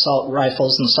and assault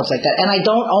rifles and stuff like that. And I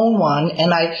don't own one,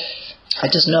 and I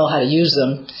just know how to use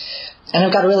them. And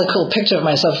I've got a really cool picture of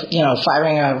myself,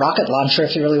 firing a rocket launcher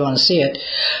if you really want to see it.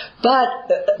 But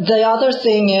the other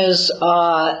thing is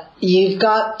you've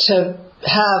got to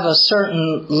have a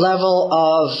certain level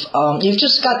of, you've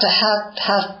just got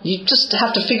to you just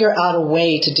have to figure out a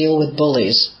way to deal with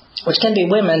bullies, which can be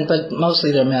women, but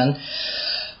mostly they're men.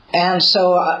 And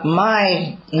so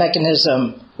my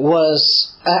mechanism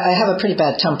was, I have a pretty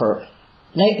bad temper.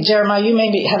 Jeremiah, you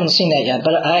maybe haven't seen that yet,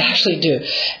 but I actually do.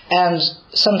 And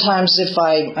sometimes if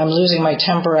I'm losing my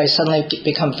temper, I suddenly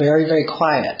become very, very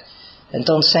quiet and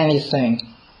don't say anything.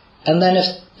 And then if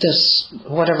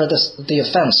whatever the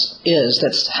offense is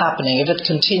that's happening, if it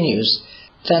continues,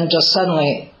 then just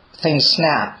suddenly things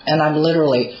snap. And I'm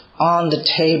literally on the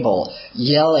table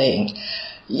yelling,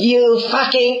 "You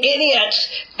fucking idiot!"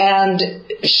 and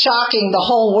shocking the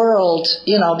whole world,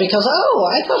 because,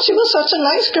 I thought she was such a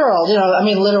nice girl.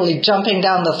 Literally jumping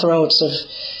down the throats of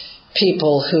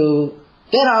people who,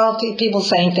 people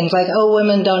saying things like, "Oh,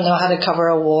 women don't know how to cover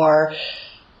a war,"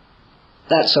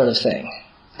 that sort of thing.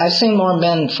 I've seen more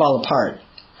men fall apart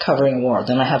covering war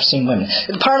than I have seen women.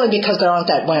 Partly because there aren't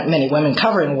that many women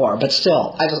covering war, but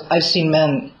still, I've seen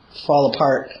men fall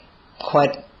apart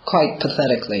quite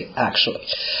pathetically, actually.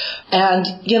 And,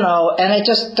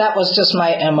 that was just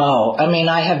my MO.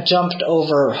 I have jumped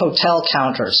over hotel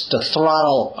counters to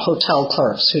throttle hotel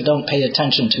clerks who don't pay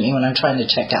attention to me when I'm trying to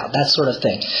check out, that sort of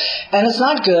thing. And it's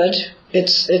not good.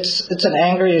 It's an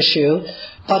angry issue.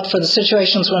 But for the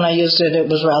situations when I used it, it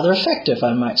was rather effective,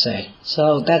 I might say.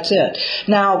 So that's it.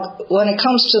 Now, when it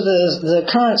comes to the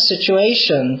current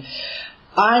situation,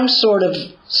 I'm sort of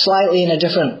slightly in a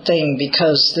different thing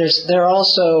because there are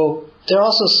also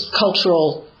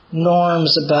cultural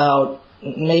norms about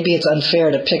maybe it's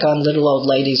unfair to pick on little old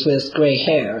ladies with gray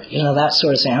hair, that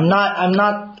sort of thing. I'm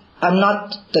not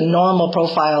the normal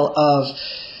profile of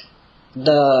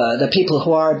the people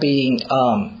who are being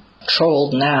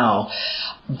trolled now.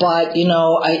 But,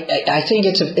 I think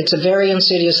it's a very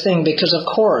insidious thing because, of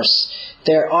course,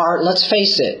 there are, let's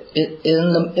face it,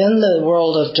 in the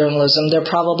world of journalism, there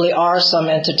probably are some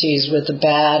entities with a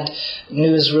bad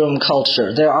newsroom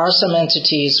culture. There are some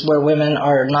entities where women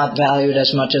are not valued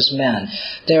as much as men.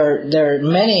 There are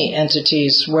many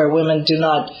entities where women do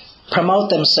not promote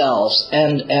themselves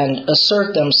and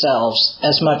assert themselves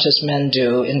as much as men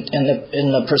do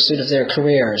in the pursuit of their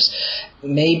careers.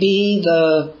 Maybe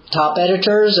the top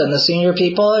editors and the senior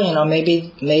people,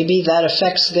 maybe that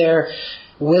affects their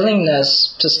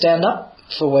willingness to stand up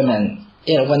for women,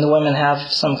 when the women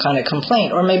have some kind of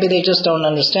complaint, or maybe they just don't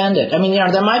understand it.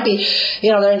 There might be,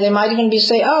 they might even be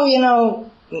say,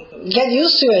 get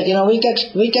used to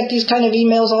it. We get these kind of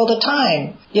emails all the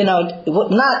time.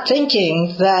 Not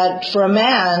thinking that for a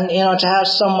man, to have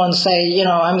someone say,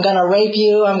 I'm going to rape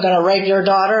you, I'm going to rape your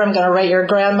daughter, I'm going to rape your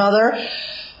grandmother,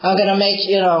 I'm going to make,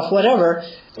 whatever.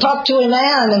 Talk to a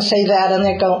man and say that, and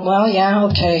they go, well, yeah,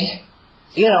 okay.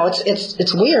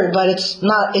 It's weird, but it's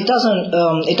not. It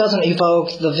doesn't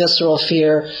evoke the visceral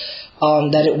fear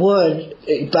that it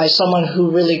would by someone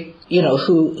who really,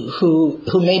 who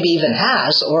maybe even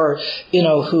has, or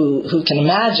who can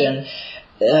imagine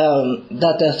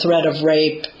that the threat of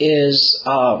rape is,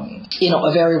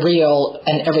 a very real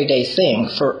and everyday thing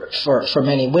for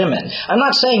many women. I'm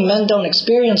not saying men don't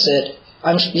experience it.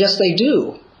 Yes, they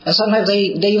do. And sometimes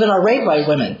they even are raped by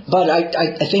women. But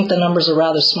I think the numbers are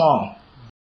rather small.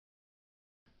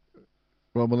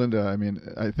 Well, Melinda,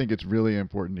 I think it's really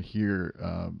important to hear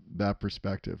that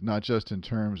perspective, not just in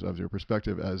terms of your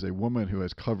perspective as a woman who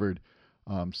has covered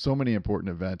so many important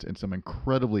events in some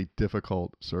incredibly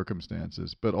difficult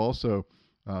circumstances, but also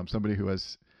somebody who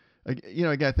has,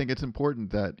 again, I think it's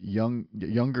important that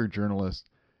younger journalists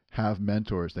have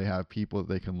mentors. They have people that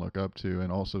they can look up to, and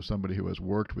also somebody who has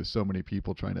worked with so many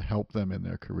people trying to help them in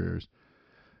their careers.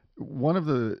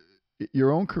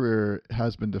 Your own career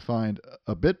has been defined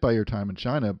a bit by your time in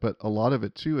China, but a lot of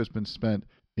it too has been spent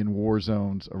in war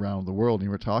zones around the world. And you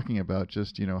were talking about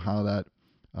just, how that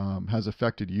has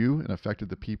affected you and affected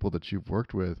the people that you've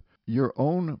worked with. Your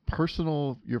own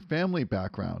your family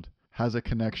background has a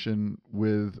connection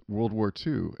with World War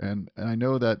II. And I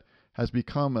know that has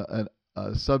become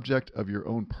a subject of your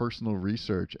own personal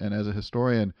research. And as a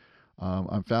historian,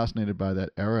 I'm fascinated by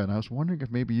that era. And I was wondering if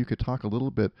maybe you could talk a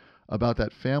little bit about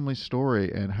that family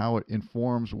story and how it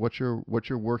informs what you're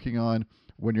working on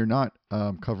when you're not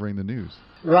covering the news.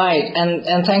 Right.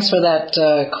 And thanks for that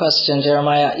question,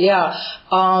 Jeremiah. Yeah.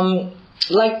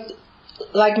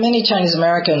 Like many Chinese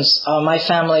Americans, my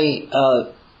family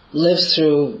lived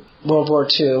through World War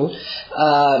II,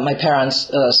 my parents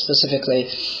specifically.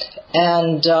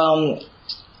 And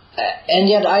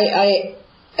yet I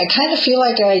I kind of feel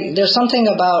like there's something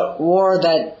about war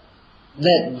that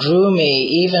drew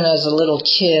me, even as a little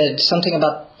kid, something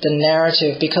about the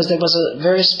narrative, because there was a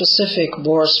very specific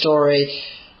war story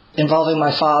involving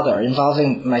my father,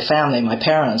 involving my family, my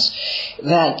parents,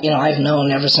 that, I've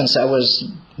known ever since I was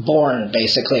born,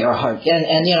 basically,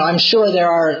 and I'm sure there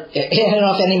are, I don't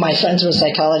know if any of my friends were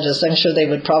psychologists, I'm sure they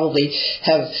would probably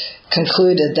have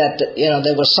concluded that,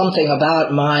 there was something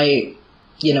about my,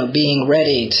 being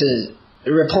ready to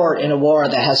report in a war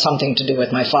that has something to do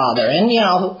with my father. And,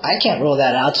 I can't rule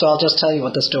that out, so I'll just tell you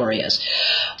what the story is.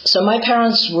 So my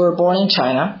parents were born in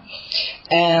China,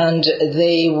 and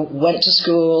they went to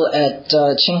school at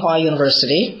Tsinghua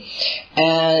University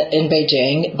in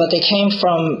Beijing, but they came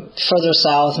from further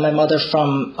south. My mother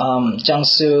from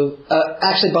Jiangsu,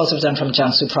 actually both of them from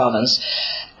Jiangsu province,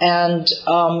 and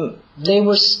they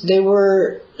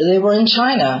were in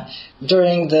China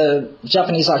during the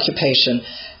Japanese occupation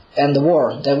and the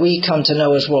war that we come to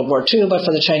know as World War II, but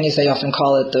for the Chinese they often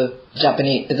call it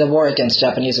the war against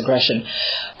Japanese aggression.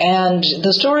 And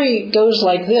the story goes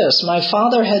like this. My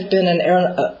father had been an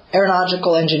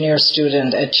aeronautical engineer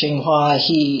student at Tsinghua.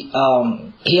 He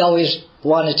always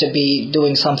wanted to be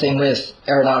doing something with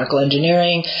aeronautical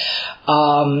engineering.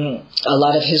 A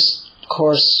lot of his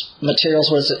course materials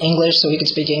was in English, so he could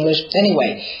speak English.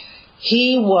 Anyway,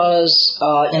 he was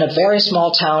in a very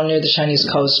small town near the Chinese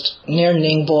coast, near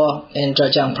Ningbo in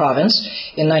Zhejiang province,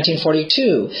 in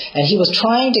 1942. And he was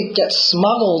trying to get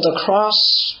smuggled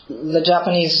across the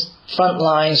Japanese front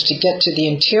lines to get to the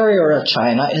interior of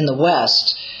China in the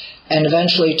west, and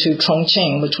eventually to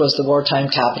Chongqing, which was the wartime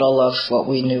capital of what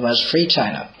we knew as Free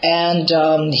China. And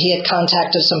he had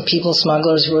contacted some people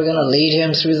smugglers who were going to lead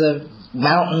him through the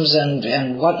mountains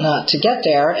and whatnot to get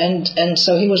there, and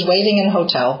so he was waiting in a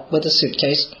hotel with a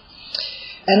suitcase.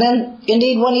 And then,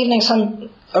 indeed, one evening, one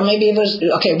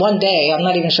day, I'm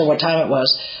not even sure what time it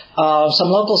was, some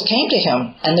locals came to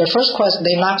him, and their first question,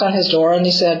 they knocked on his door, and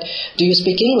he said, "Do you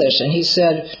speak English?" And he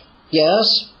said,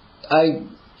 "Yes, I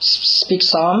speak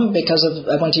some because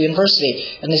I went to university."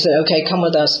 And they said, "Okay, come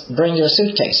with us, bring your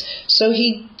suitcase." So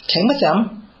he came with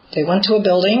them. They went to a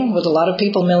building with a lot of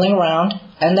people milling around,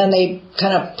 and then they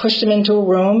kind of pushed him into a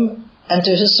room, and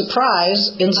to his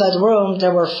surprise, inside the room,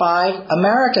 there were 5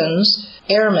 Americans,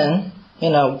 airmen,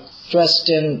 dressed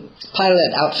in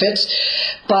pilot outfits,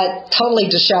 but totally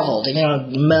disheveled,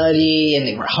 muddy, and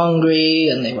they were hungry,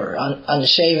 and they were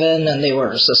unshaven, and they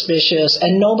were suspicious,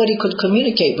 and nobody could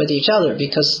communicate with each other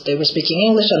because they were speaking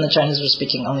English and the Chinese were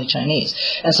speaking only Chinese.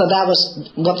 And so that was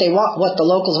what the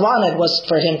locals wanted, was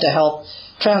for him to help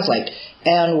translate.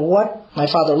 And what my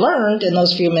father learned in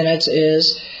those few minutes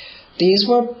is these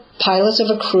were pilots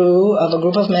of a crew of a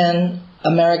group of men,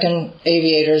 American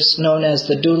aviators known as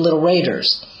the Doolittle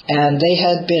Raiders. And they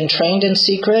had been trained in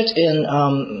secret in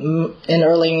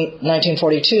early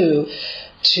 1942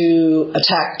 to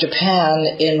attack Japan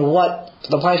in what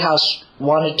the White House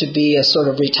wanted to be a sort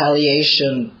of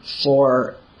retaliation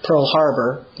for Pearl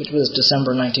Harbor, which was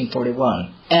December 1941.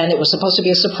 And it was supposed to be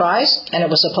a surprise, and it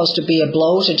was supposed to be a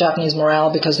blow to Japanese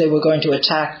morale because they were going to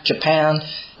attack Japan,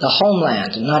 the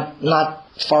homeland, not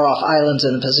far-off islands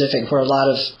in the Pacific where a lot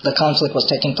of the conflict was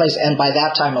taking place. And by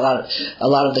that time, a lot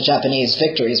of the Japanese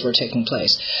victories were taking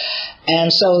place.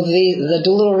 And so the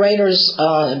Doolittle Raiders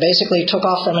basically took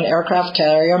off from an aircraft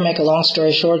carrier. Make a long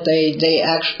story short,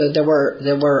 there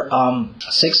were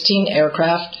 16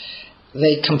 aircraft.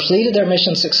 They completed their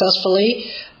mission successfully,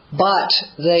 but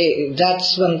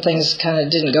that's when things kind of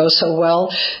didn't go so well.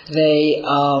 They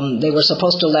were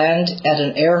supposed to land at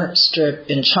an airstrip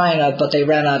in China, but they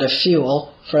ran out of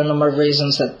fuel for a number of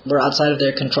reasons that were outside of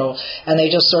their control, and they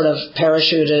just sort of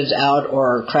parachuted out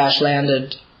or crash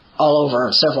landed all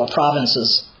over several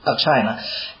provinces of China.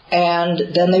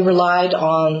 And then they relied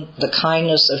on the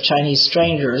kindness of Chinese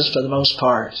strangers, for the most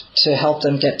part, to help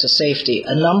them get to safety.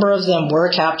 A number of them were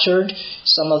captured.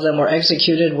 Some of them were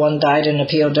executed. One died in a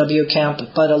POW camp,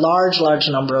 but a large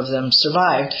number of them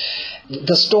survived.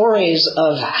 The stories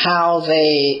of how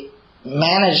they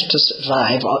managed to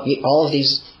survive, all of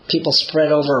these people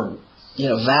spread over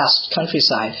vast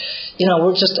countryside,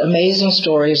 were just amazing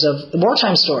stories of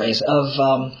wartime stories of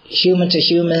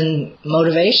human-to-human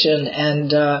motivation,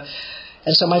 and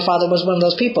so my father was one of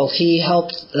those people. He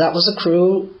helped. That was a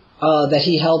crew that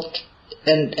he helped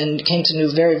and came to know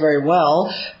very, very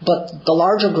well. But the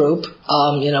larger group,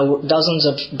 dozens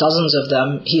of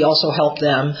them, he also helped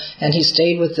them, and he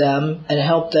stayed with them and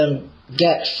helped them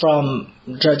get from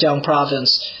Zhejiang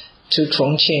province to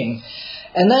Chongqing.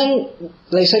 And then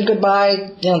they said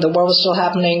goodbye. The war was still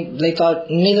happening.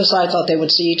 Neither side thought they would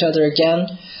see each other again.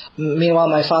 Meanwhile,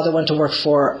 my father went to work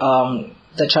for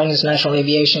the Chinese National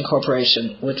Aviation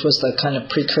Corporation, which was the kind of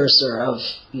precursor of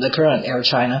the current Air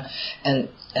China, and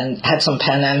had some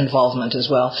Pan Am involvement as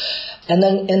well. And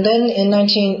then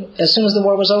as soon as the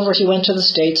war was over, he went to the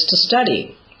States to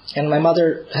study. And my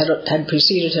mother had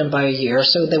preceded him by a year,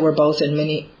 so they were both in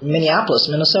Minneapolis,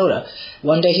 Minnesota.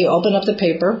 One day he opened up the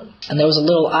paper, and there was a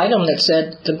little item that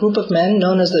said, the group of men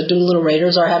known as the Doolittle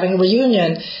Raiders are having a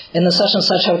reunion in the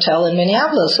such-and-such hotel in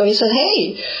Minneapolis. So he said,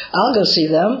 hey, I'll go see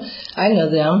them. I know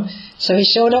them. So he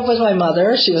showed up with my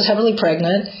mother. She was heavily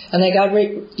pregnant, and they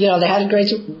they had a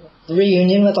great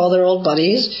reunion with all their old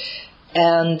buddies.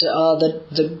 And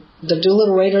the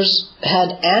Doolittle Raiders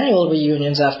had annual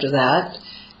reunions after that.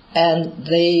 And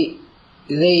they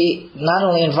not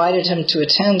only invited him to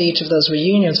attend each of those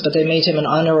reunions, but they made him an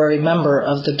honorary member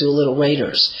of the Doolittle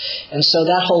Raiders. And so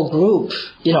that whole group,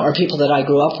 are people that I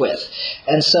grew up with.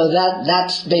 And so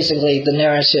that's basically the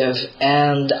narrative.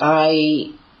 And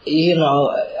I've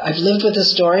lived with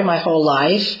this story my whole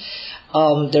life.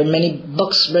 There are many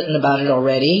books written about it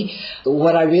already.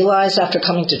 What I realized after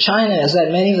coming to China is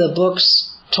that many of the books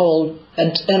told,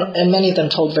 and many of them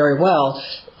told very well,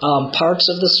 parts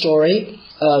of the story,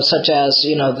 such as,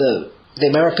 the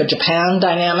America-Japan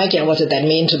dynamic, what did that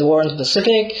mean to the war in the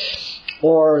Pacific,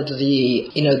 or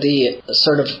the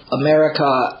sort of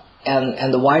America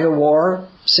and the wider war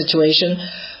situation.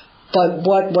 But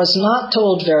what was not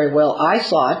told very well, I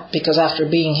thought, because after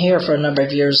being here for a number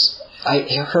of years, I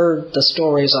heard the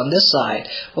stories on this side.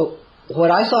 Well,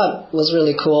 what I thought was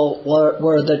really cool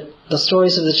were the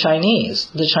stories of the Chinese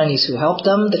who helped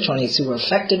them, the Chinese who were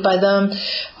affected by them,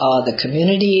 the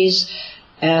communities,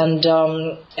 and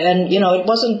it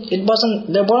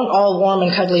wasn't there weren't all warm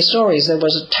and cuddly stories. There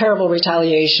was a terrible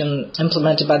retaliation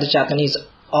implemented by the Japanese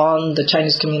on the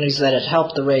Chinese communities that had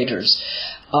helped the raiders,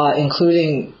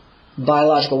 including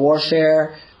biological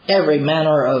warfare, every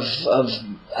manner of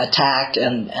attack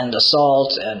and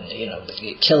assault and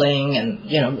killing and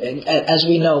as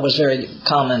we know was very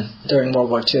common during World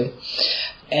War II.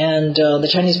 And the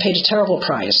Chinese paid a terrible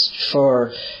price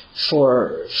for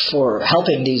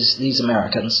helping these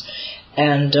Americans.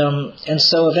 And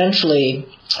so eventually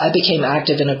I became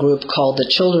active in a group called the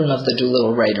Children of the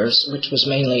Doolittle Raiders, which was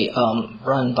mainly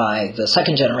run by the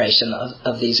second generation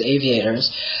of these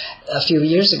aviators. A few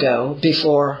years ago,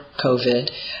 before COVID,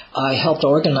 I helped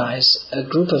organize a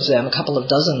group of them, a couple of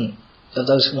dozen of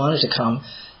those who wanted to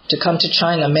come to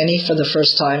China, many for the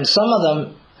first time, some of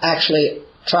them actually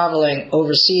traveling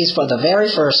overseas for the very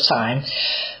first time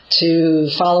to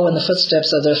follow in the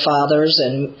footsteps of their fathers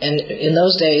and in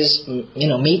those days,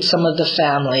 meet some of the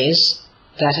families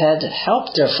that had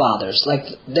helped their fathers. Like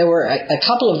there were a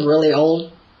couple of really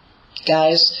old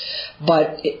guys,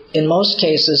 but in most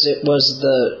cases it was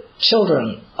the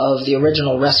children of the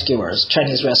original rescuers,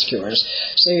 Chinese rescuers.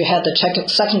 So you had the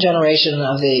second generation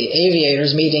of the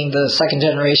aviators meeting the second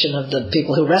generation of the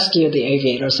people who rescued the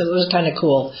aviators. So it was kind of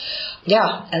cool.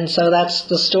 Yeah, and so that's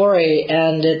the story.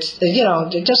 And it's,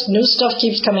 just new stuff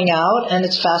keeps coming out, and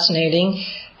it's fascinating.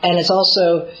 And it's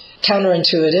also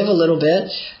counterintuitive a little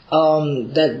bit.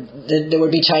 That there would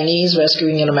be Chinese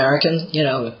rescuing an American,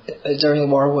 during the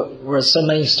war, where so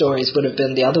many stories would have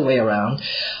been the other way around.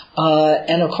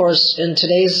 And of course, in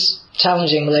today's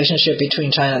challenging relationship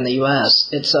between China and the U.S.,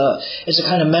 it's a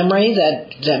kind of memory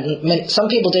that some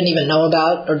people didn't even know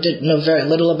about or didn't know very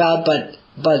little about, but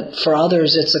for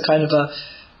others, it's a kind of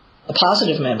a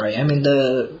positive memory. I mean,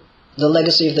 the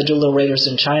legacy of the Doolittle Raiders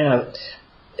in China,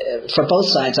 for both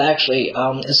sides actually,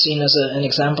 is seen as an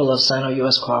example of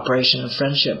Sino-U.S. cooperation and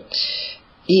friendship.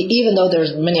 Even though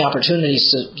there's many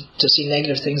opportunities to see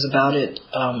negative things about it,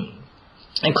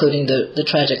 including the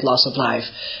tragic loss of life.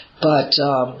 But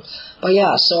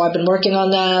yeah, so I've been working on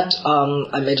that.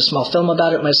 I made a small film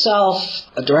about it myself.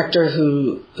 A director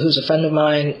who's a friend of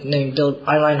mine named Bill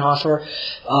Einleinhofer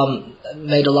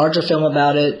made a larger film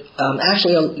about it.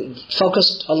 Actually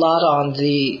focused a lot on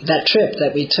that trip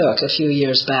that we took a few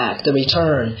years back, the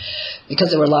return, because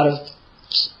there were a lot of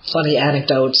funny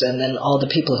anecdotes, and then all the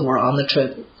people who were on the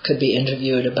trip could be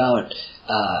interviewed about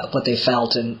what they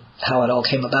felt and how it all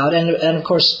came about. And of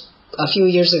course, a few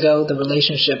years ago, the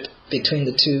relationship between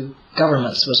the two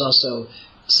governments was also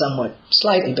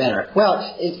slightly better.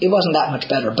 Well, it wasn't that much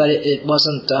better, but it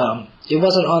wasn't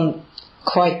on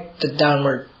quite the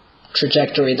downward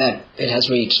trajectory that it has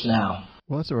reached now.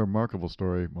 Well, that's a remarkable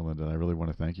story, Melinda. I really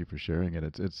want to thank you for sharing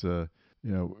it. It's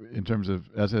in terms of,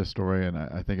 as a historian,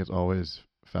 I think it's always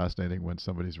fascinating when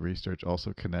somebody's research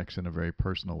also connects in a very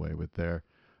personal way with their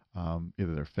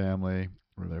either their family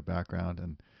or their background,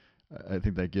 and I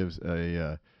think that gives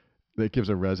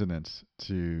a resonance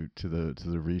to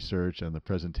the research and the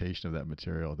presentation of that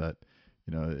material that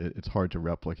it's hard to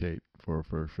replicate for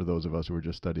those of us who are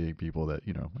just studying people that,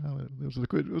 well,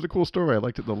 it was a cool story. I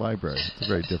liked it in the library. It's a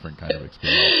very different kind of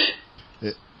experience.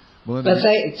 Melinda,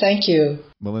 thank you.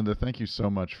 Melinda, thank you so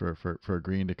much for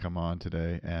agreeing to come on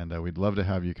today. And we'd love to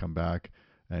have you come back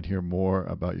and hear more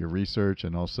about your research.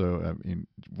 And also,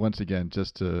 once again,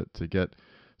 just to get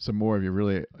some more of your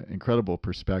really incredible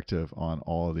perspective on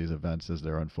all of these events as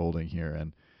they're unfolding here.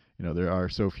 And, there are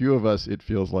so few of us, it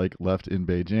feels like, left in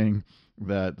Beijing,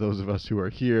 that those of us who are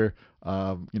here,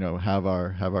 have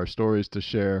our stories to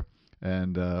share.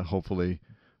 And hopefully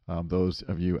those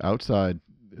of you outside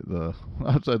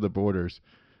the borders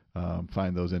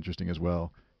find those interesting as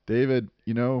well. David,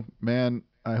 man,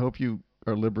 I hope you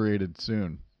are liberated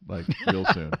soon, like real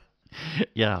soon.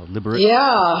 Yeah, liberate.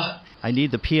 Yeah. I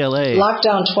need the PLA.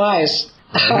 Lockdown twice.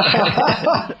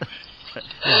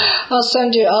 I'll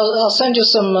send you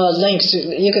some links.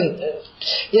 You can,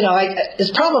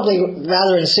 it's probably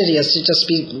rather insidious to just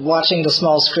be watching the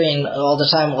small screen all the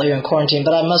time while you're in quarantine.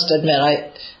 But I must admit,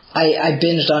 I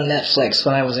binged on Netflix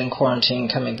when I was in quarantine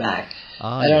coming back.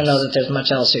 I don't know that there's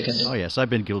much else you can do. Oh, yes, I've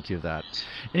been guilty of that.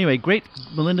 Anyway, great,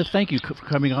 Melinda, thank you for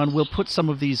coming on. We'll put some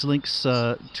of these links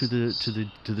to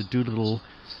the Doolittle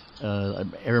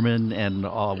Airmen and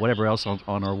whatever else on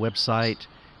our website,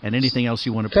 and anything else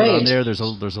you want to put on there. There's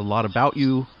a lot about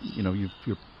you. You're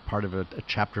part of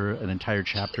an entire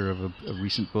chapter of a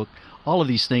recent book. All of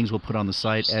these things we'll put on the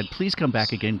site, and please come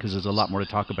back again because there's a lot more to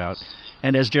talk about.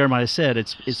 And as Jeremiah said,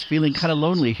 it's feeling kind of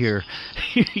lonely here.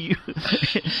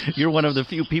 You're one of the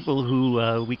few people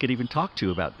who we could even talk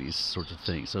to about these sorts of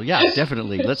things. So yeah,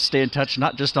 definitely, let's stay in touch,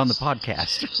 not just on the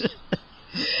podcast.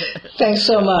 Thanks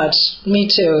so much. Me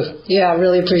too. Yeah, I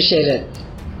really appreciate it.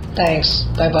 Thanks.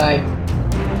 Bye-bye.